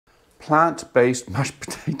Plant-based mashed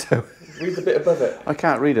potato. Read the bit above it. I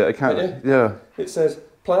can't read it. I can't. Yeah. It says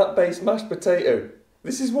plant-based mashed potato.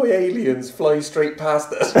 This is why aliens fly straight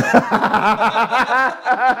past us.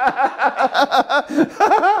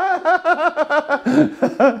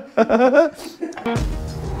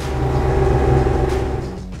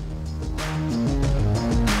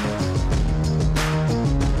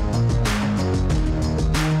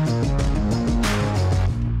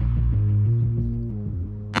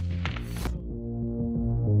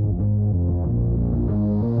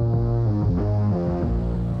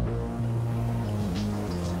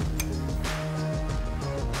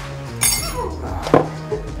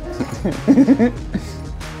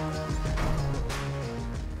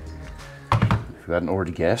 If you hadn't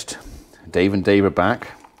already guessed, Dave and Dave are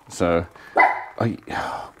back. So,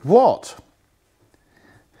 what?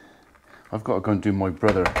 I've got to go and do my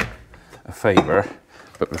brother a favour,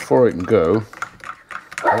 but before I can go,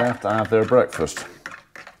 I have to have their breakfast.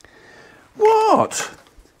 What?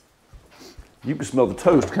 You can smell the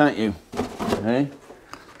toast, can't you? Eh?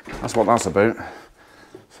 That's what that's about.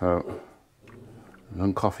 So,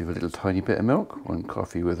 one coffee with a little tiny bit of milk, one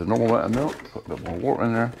coffee with a normal amount of milk, put a bit more water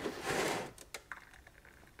in there.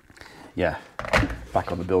 Yeah, back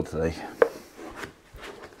on the build today.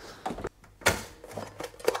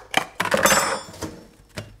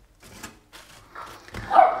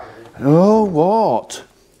 Oh, what?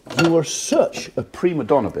 You are such a prima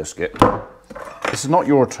donna, Biscuit. This is not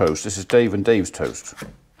your toast, this is Dave and Dave's toast.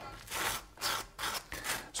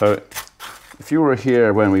 So, if you were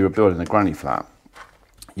here when we were building the granny flat,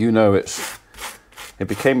 you know it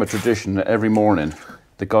became a tradition that every morning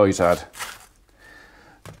the guys had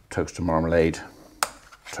toast and marmalade,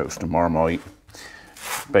 toast and marmite,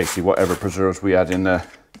 basically whatever preserves we had in the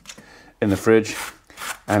fridge,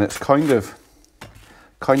 and it's kind of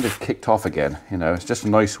kicked off again. You know, it's just a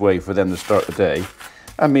nice way for them to start the day,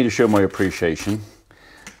 and me to show my appreciation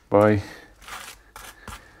by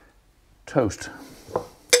toast.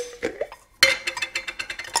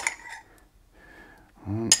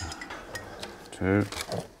 One, two.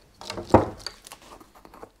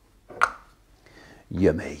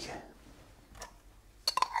 Yummy.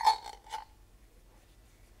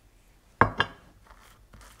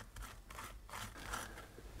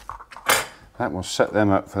 That will set them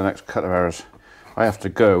up for the next couple of hours. I have to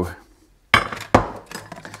go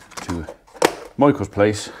to Michael's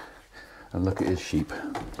place and look at his sheep.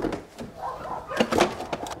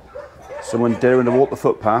 Someone daring to walk the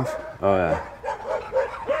footpath. Oh yeah.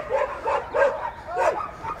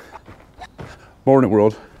 Morning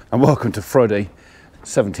world, and welcome to Friday,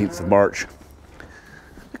 17th of March.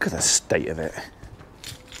 Look at the state of it.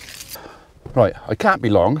 Right, I can't be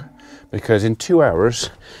long because in 2 hours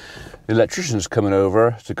the electrician's coming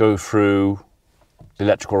over to go through the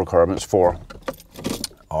electrical requirements for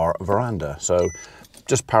our veranda. So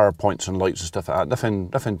just power points and lights and stuff like that.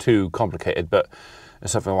 Nothing too complicated, but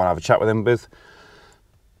it's something I want to have a chat with him with.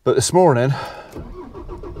 But this morning,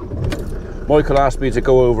 Michael asked me to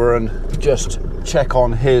go over and just check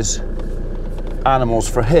on his animals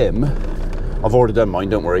for him. I've already done mine,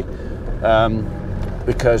 don't worry.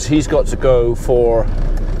 Because he's got to go for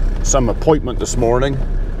some appointment this morning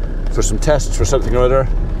for some tests for something or other.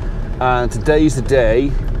 And today's the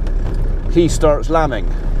day he starts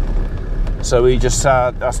lambing. So he just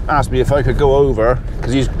asked me if I could go over,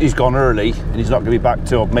 because he's gone early and he's not going to be back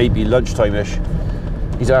till maybe lunchtime-ish.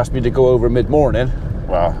 He's asked me to go over mid-morning.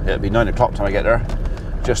 Well, it'll be 9 o'clock time I get there,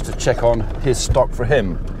 just to check on his stock for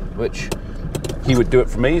him, which he would do it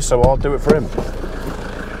for me, so I'll do it for him.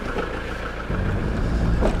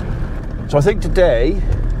 So I think today,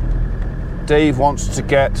 Dave wants to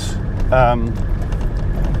get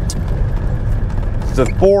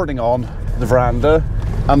the boarding on the veranda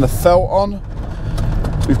and the felt on.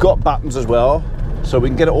 We've got battens as well, so we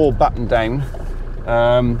can get it all battened down.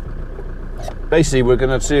 Basically, we're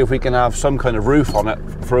going to see if we can have some kind of roof on it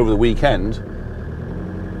for over the weekend.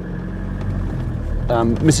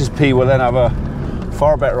 Mrs. P will then have a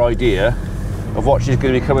far better idea of what she's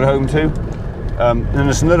going to be coming home to. And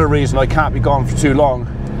there's another reason I can't be gone for too long.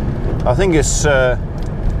 I think it's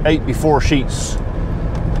 8 before sheets,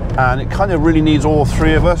 and it kind of really needs all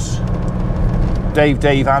three of us, Dave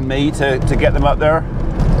and me, to get them up there.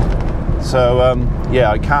 So yeah,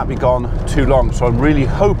 I can't be gone too long. So I'm really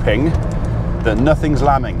hoping that nothing's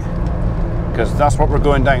lambing, because that's what we're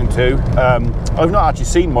going down to. I've not actually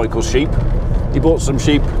seen Michael's sheep. He bought some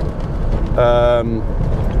sheep a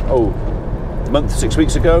month, 6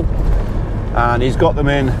 weeks ago, and he's got them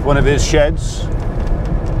in one of his sheds.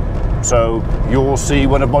 So you'll see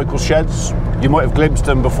one of Michael's sheds. You might have glimpsed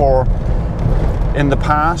them before in the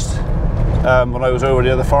past when I was over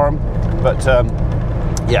the other farm. But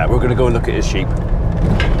yeah, we're going to go and look at his sheep.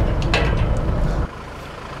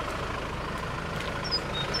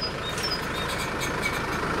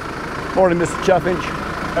 Morning, Mr. Chaffinch.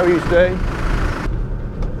 How are you today?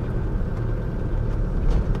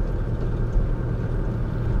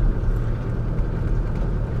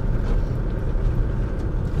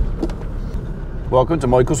 Welcome to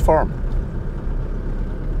Michael's farm.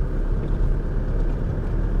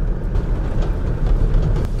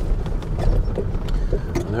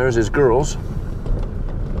 And there's his girls.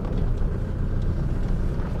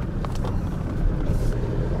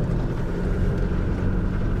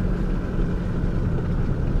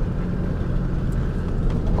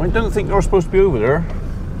 I don't think you're supposed to be over there.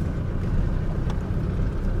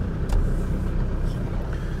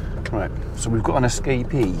 Right, so we've got an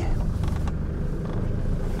escapee.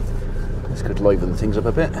 This could liven things up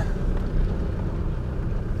a bit.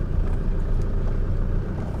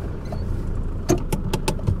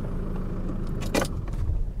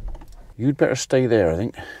 You'd better stay there, I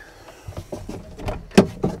think.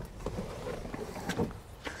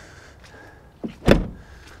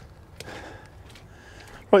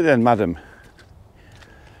 Right then, madam.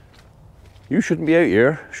 You shouldn't be out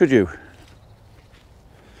here, should you?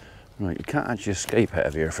 Right, you can't actually escape out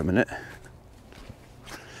of here for a minute.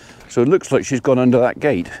 So it looks like she's gone under that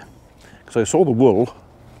gate, because I saw the wool.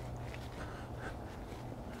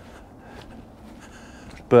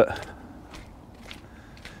 But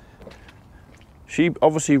she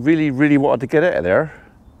obviously really wanted to get out of there.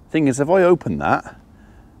 Thing is, if I open that,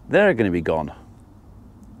 they're going to be gone.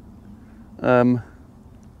 Can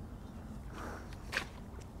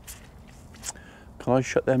I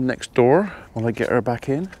shut them next door while I get her back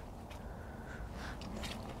in?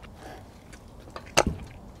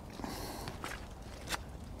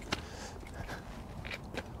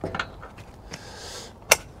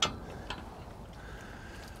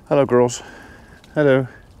 Hello, girls. Hello.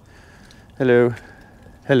 Hello.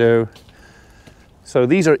 Hello. So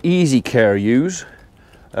these are easy care ewes.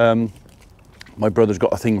 My brother's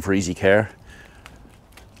got a thing for easy care.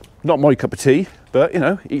 Not my cup of tea, but you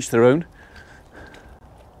know, each their own.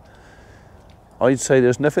 I'd say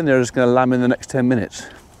there's nothing there that's going to lamb in the next 10 minutes.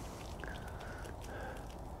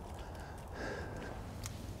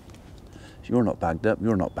 You're not bagged up,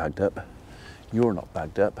 you're not bagged up, you're not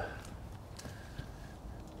bagged up.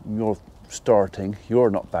 You're starting, you're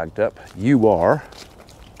not bagged up, you are.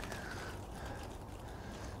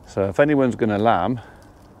 So if anyone's going to lamb,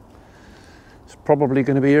 it's probably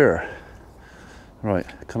going to be her. Right,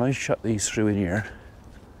 can I shut these through in here?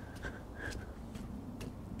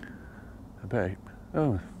 I bet.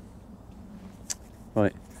 Oh.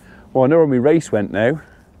 Right. Well, I know where my race went now.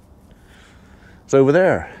 It's over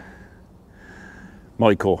there.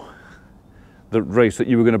 Michael. The race that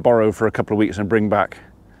you were going to borrow for a couple of weeks and bring back.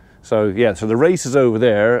 So yeah, so the race is over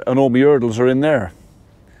there and all my hurdles are in there.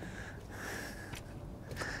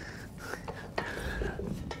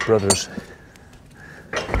 Brothers.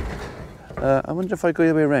 I wonder if I go the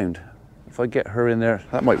other way around. If I get her in there,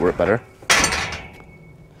 that might work better.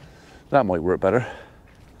 That might work better.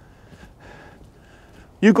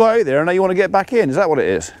 You got out there and now you want to get back in, is that what it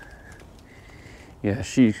is? Yeah,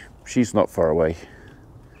 she's not far away.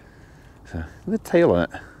 So, with the tail on it.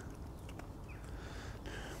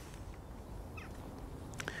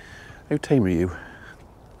 How tame are you?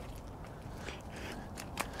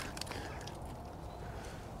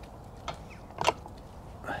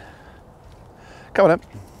 Come on up.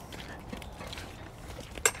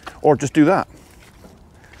 Or just do that.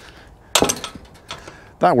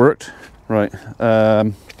 That worked. Right.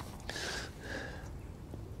 Not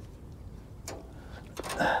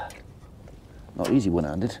easy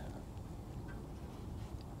one-handed.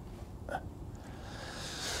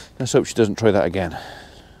 Let's hope she doesn't try that again.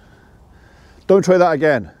 Don't try that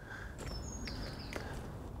again.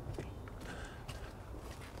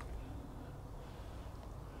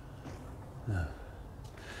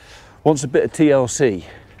 Wants a bit of TLC,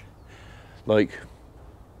 like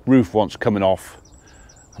roof wants coming off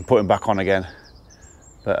and putting back on again.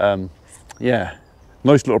 But yeah,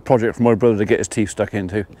 nice little project for my brother to get his teeth stuck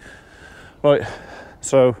into. Right,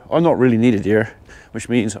 so I'm not really needed here, which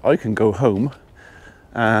means I can go home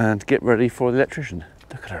and get ready for the electrician.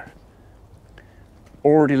 Look at her.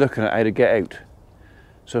 Already looking at how to get out.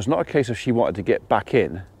 So it's not a case of she wanted to get back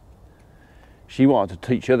in. She wanted to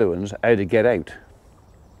teach other ones how to get out.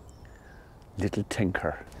 Little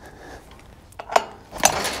tinker.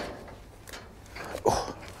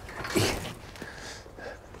 Oh.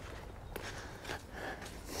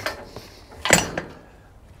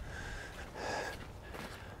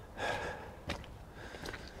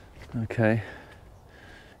 Okay,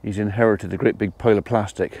 he's inherited a great big pile of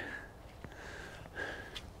plastic.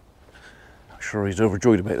 I'm sure he's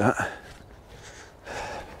overjoyed about that.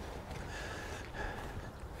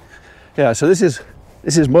 Yeah, so this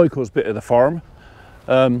is Michael's bit of the farm.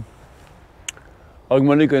 I'm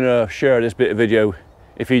only going to share this bit of video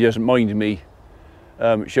if he doesn't mind me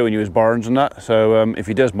showing you his barns and that. So if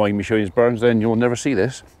he does mind me showing his barns, then you'll never see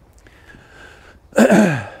this.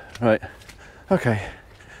 Right, okay,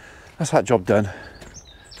 that's that job done.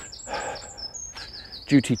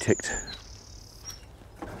 Duty ticked.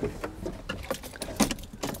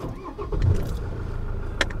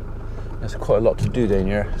 There's quite a lot to do down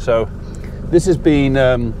here. So this has been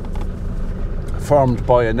farmed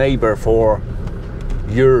by a neighbour for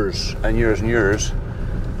years and years and years,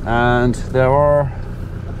 and there are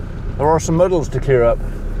some muddles to clear up.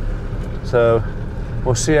 So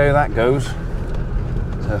we'll see how that goes.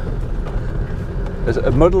 So, there's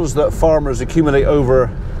muddles that farmers accumulate over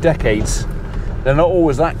decades. They're not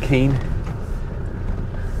always that keen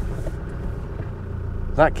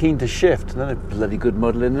to shift. Then a bloody good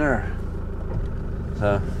muddle in there.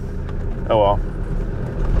 So, oh well.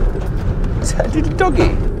 Is that a little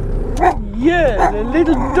doggy? Yeah, the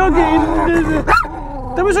little doggy.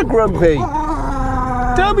 That was a grumpy.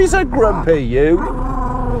 Don't be so grumpy, you.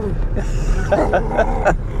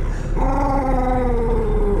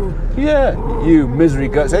 Yeah, you misery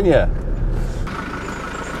guts, ain't ya?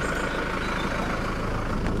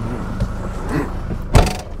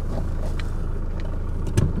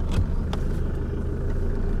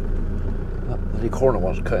 The corner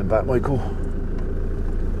one's cutting back, Michael.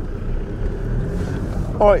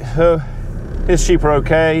 Alright, so his sheep are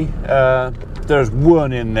okay. There's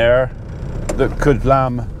one in there that could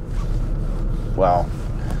lamb. Well,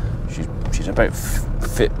 she's about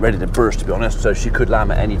fit, ready to burst, to be honest, so she could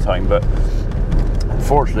lamb at any time, but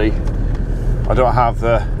unfortunately I don't have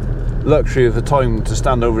the luxury of the time to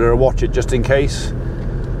stand over there and watch it just in case.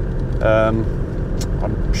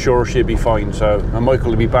 I'm sure she'll be fine. So, and Michael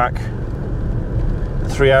will be back in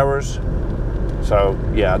 3 hours, so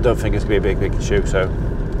yeah, I don't think it's gonna be a big issue. So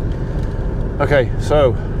okay,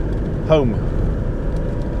 so home.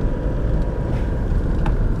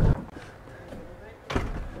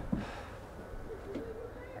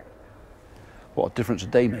 What a difference a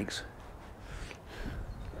day makes.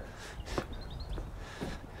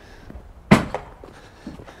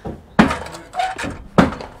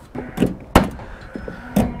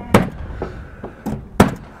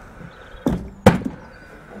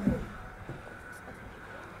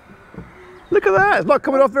 Look at that, it's not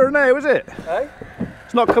coming off there now, is it? Eh?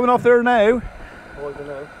 It's not coming off there now. Oh, I don't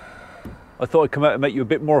know. I thought I'd come out and make you a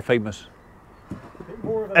bit more famous. A bit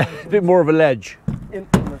more of a A bit more of a ledge.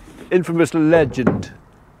 infamous. Infamous legend.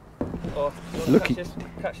 Oh, Look,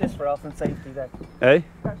 catch this for health and safety then. eh?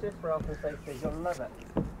 Catch this for health and safety, you'll love it.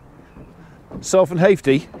 Self and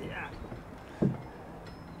Hafty. Yeah.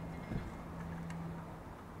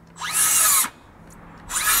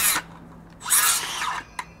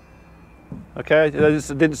 Okay, I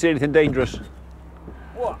didn't see anything dangerous.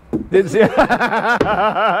 What? Didn't see.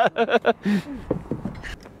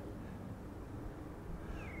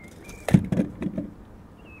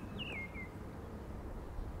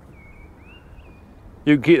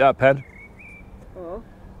 You can keep that pen. Oh.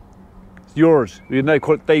 It's yours. You now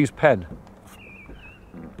call it Dave's pen.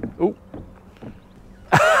 Oh.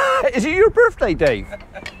 Is it your birthday, Dave?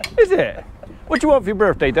 Is it? What do you want for your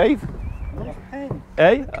birthday, Dave? A pen.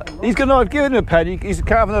 Eh? He's gonna have given him a pen. He can't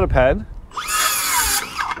have another pen.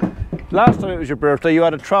 Last time it was your birthday, you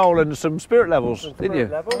had a trowel and some spirit levels, didn't you?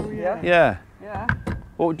 Level? Yeah. Yeah. Yeah.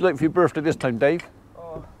 What would you like for your birthday this time, Dave?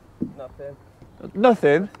 Oh, nothing.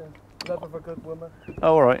 Nothing? Love of a good woman.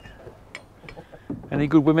 Oh, all right. Any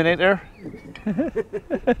good women out there?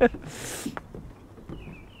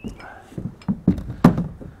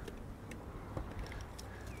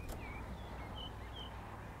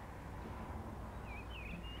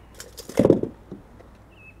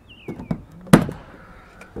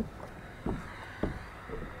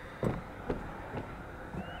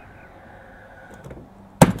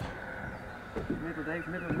 Middle, Dave,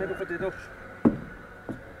 middle for the Dutch.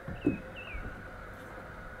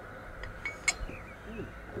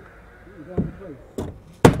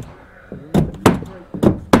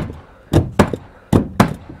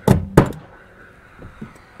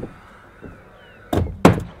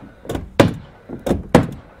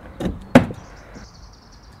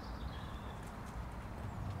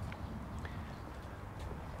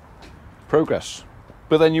 Progress.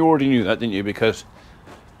 But then you already knew that, didn't you? Because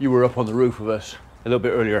you were up on the roof with us a little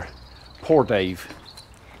bit earlier. Poor Dave.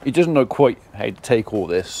 He doesn't know quite how to take all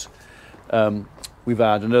this. We've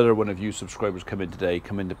had another one of you subscribers come in today,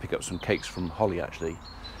 come in to pick up some cakes from Holly actually,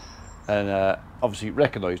 and obviously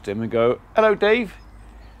recognised him and go, "Hello, Dave.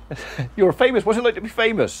 You're famous. What's it like to be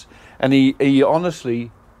famous?" And he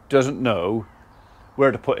honestly doesn't know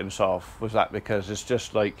where to put himself with that, because it's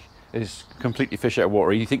just like, it's completely fish out of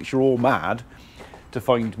water. He thinks you're all mad to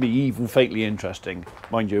find me even faintly interesting.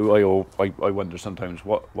 Mind you, I wonder sometimes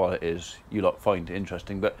what it is you lot find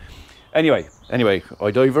interesting. But anyway,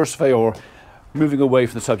 I diversify, or moving away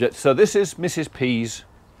from the subject. So this is Mrs. P's,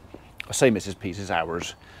 I say Mrs. P's, is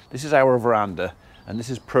ours. This is our veranda, and this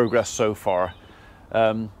is progress so far.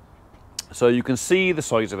 So you can see the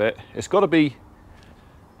size of it. It's got to be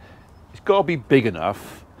big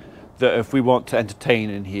enough that if we want to entertain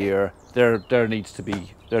in here, there needs to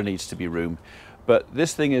be room. But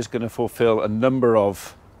this thing is going to fulfill a number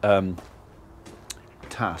of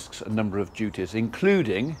tasks, a number of duties,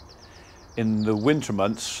 including in the winter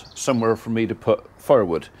months somewhere for me to put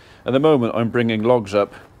firewood. At the moment I'm bringing logs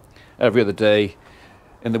up every other day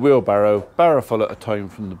in the wheelbarrow, barrow full at a time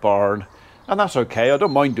from the barn, and that's okay, I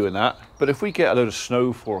don't mind doing that. But if we get a load of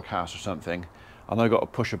snow forecast or something and I got to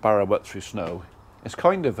push a barrow up through snow, it's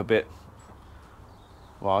kind of a bit,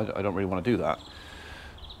 well, I don't really want to do that.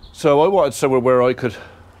 So I wanted somewhere where I could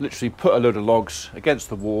literally put a load of logs against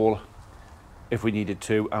the wall if we needed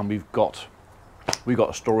to, and we've got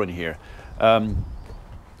a store in here.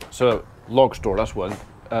 So log store, that's one.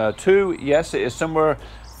 Two, yes, it is somewhere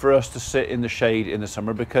for us to sit in the shade in the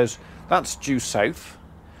summer, because that's due south.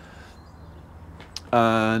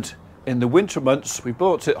 And in the winter months, we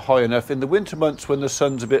built it high enough. In the winter months when the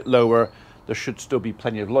sun's a bit lower, there should still be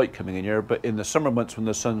plenty of light coming in here. But in the summer months when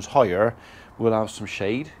the sun's higher, we'll have some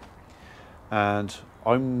shade. And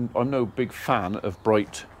I'm no big fan of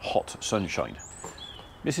bright, hot sunshine.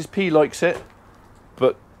 Mrs. P likes it,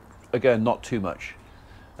 but again, not too much.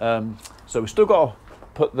 So we've still got to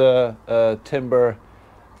put the timber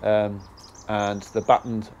and the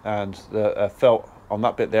battened and the felt on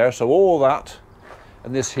that bit there. So all that,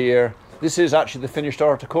 and this here, this is actually the finished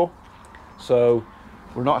article. So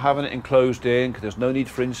we're not having it enclosed in, because there's no need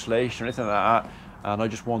for insulation or anything like that. And I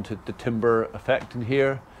just wanted the timber effect in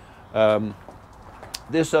here.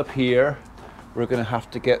 This up here, we're going to have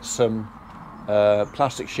to get some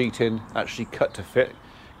plastic sheeting actually cut to fit,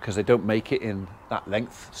 because they don't make it in that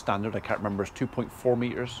length standard. I can't remember, it's 2.4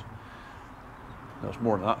 meters. No, it's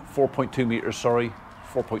more than that, 4.2 meters, sorry.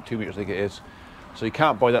 4.2 meters I think it is. So you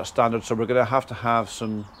can't buy that standard, so we're going to have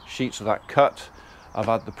some sheets of that cut. I've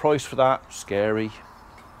had the price for that. Scary.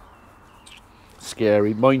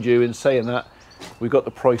 Mind you, in saying that, we got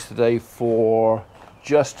the price today for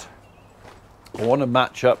just, I want to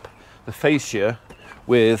match up the fascia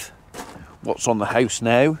with what's on the house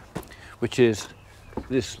now, which is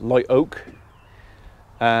this light oak.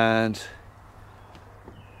 And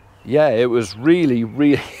yeah, it was really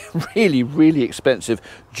expensive.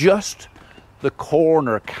 Just the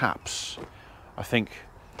corner caps, I think,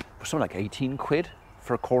 was something like 18 quid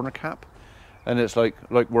for a corner cap. And it's like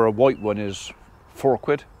where a white one is 4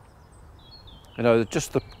 quid. You know,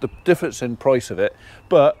 just the difference in price of it.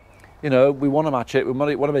 But, you know, we want to match it, we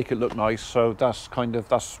want to make it look nice, so that's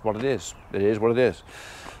what it is. It is what it is.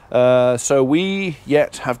 So we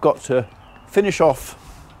yet have got to finish off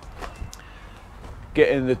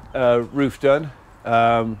getting the roof done.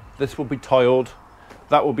 This will be tiled,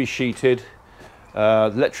 that will be sheeted.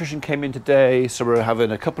 The electrician came in today, so we're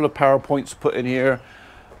having a couple of power points put in here,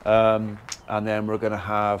 and then we're going to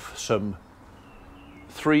have some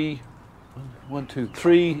three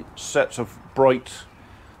sets of bright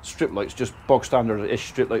strip lights, just bog standard-ish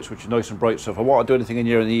strip lights, which are nice and bright. So if I want to do anything in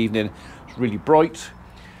here in the evening, it's really bright.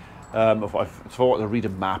 If I want to read a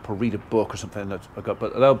map or read a book or something, that I got,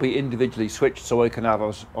 but they'll be individually switched, so I can have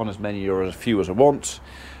on as many or as few as I want.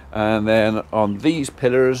 And then on these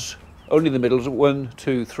pillars, only the middles, 1,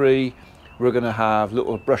 2, 3, we're going to have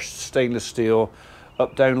little brushed stainless steel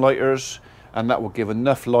up-down lighters, and that will give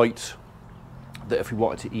enough light that if we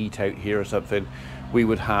wanted to eat out here or something, we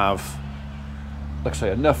would have, like I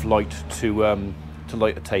say, enough light to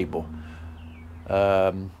light a table.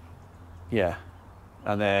 Yeah,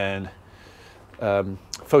 and then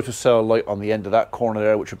photocell light on the end of that corner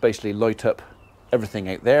there, which would basically light up everything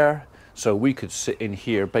out there. So we could sit in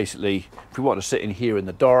here, basically, if we want to sit in here in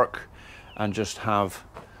the dark and just have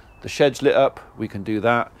the sheds lit up, we can do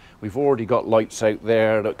that. We've already got lights out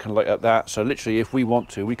there that can light up that. So literally, if we want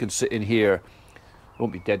to, we can sit in here. It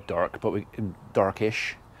won't be dead dark, but we can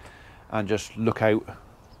darkish, and just look out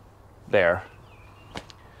there.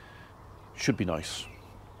 Should be nice.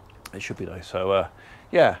 It should be nice. So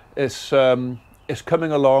yeah, it's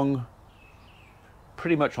coming along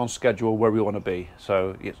pretty much on schedule where we want to be.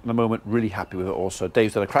 So at the moment, really happy with it also.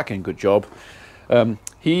 Dave's done a cracking good job.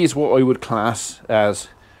 He's what I would class as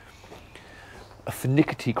a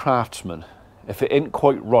finicky craftsman. If it ain't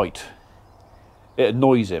quite right, it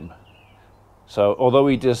annoys him. So although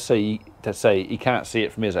he does say he can't see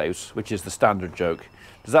it from his house, which is the standard joke.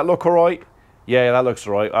 Does that look all right? Yeah, that looks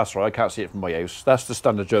all right. That's all right. I can't see it from my house. That's the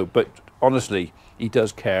standard joke. But honestly, he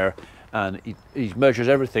does care, and he measures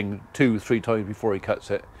everything 2-3 times before he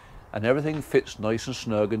cuts it, and everything fits nice and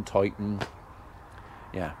snug and tight. And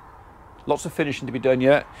yeah, lots of finishing to be done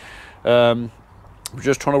yet. We're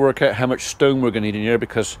just trying to work out how much stone we're going to need in here,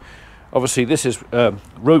 because obviously this is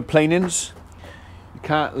road planings. You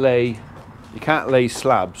can't lay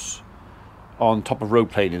slabs on top of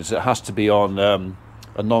road planings. It has to be on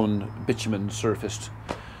a non-bitumen surfaced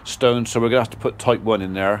stone. So we're gonna have to put type 1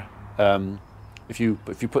 in there. If you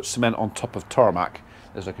put cement on top of tarmac,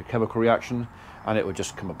 there's like a chemical reaction, and it would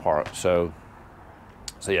just come apart. So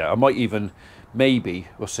yeah, I might even, maybe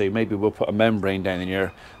we'll see. Maybe we'll put a membrane down in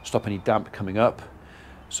here, stop any damp coming up.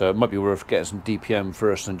 So it might be worth getting some DPM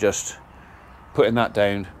first and just putting that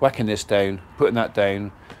down, whacking this down, putting that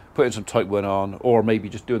down, putting some type 1 on, or maybe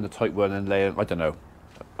just doing the type 1 and laying, I don't know.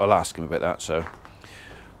 I'll ask him about that. So,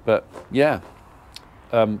 but yeah,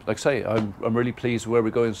 like I say, I'm really pleased with where we're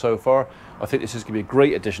going so far. I think this is going to be a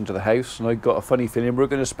great addition to the house, and I've got a funny feeling we're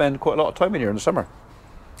going to spend quite a lot of time in here in the summer.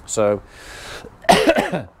 So,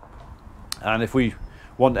 and if we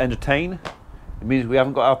want to entertain, it means we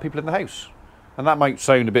haven't got our people in the house, and that might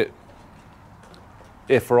sound a bit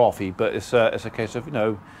if or offy, but it's a case of, you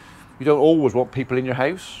know, you don't always want people in your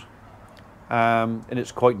house, and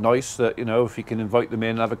it's quite nice that, you know, if you can invite them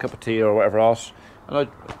in, have a cup of tea or whatever else, and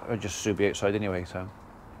I'd just soon be outside anyway. So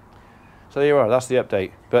there you are, that's the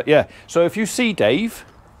update. But yeah, so if you see Dave,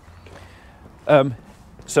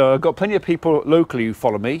 so I've got plenty of people locally who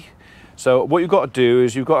follow me. So what you've got to do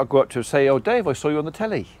is you've got to go up to say, oh Dave, I saw you on the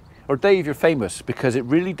telly, or Dave, you're famous, because it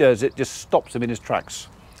really does, it just stops him in his tracks.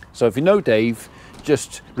 So if you know Dave,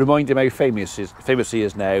 just remind him how famous he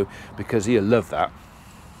is now, because he'll love that.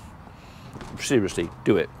 Seriously,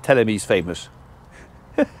 do it. Tell him he's famous.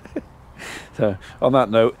 So on that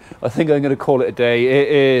note, I think I'm going to call it a day. It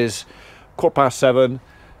is 7:15.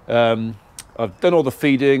 I've done all the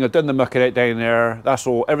feeding. I've done the mucking out down there. That's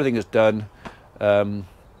all. Everything is done.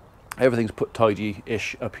 Everything's put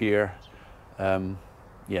tidy-ish up here.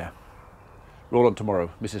 Yeah. Roll on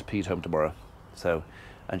tomorrow. Mrs. P's home tomorrow. So,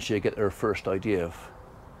 and she'll get her first idea of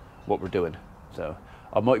what we're doing. So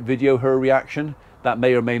I might video her reaction. That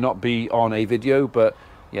may or may not be on a video, but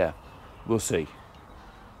yeah, we'll see.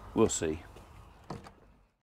 We'll see.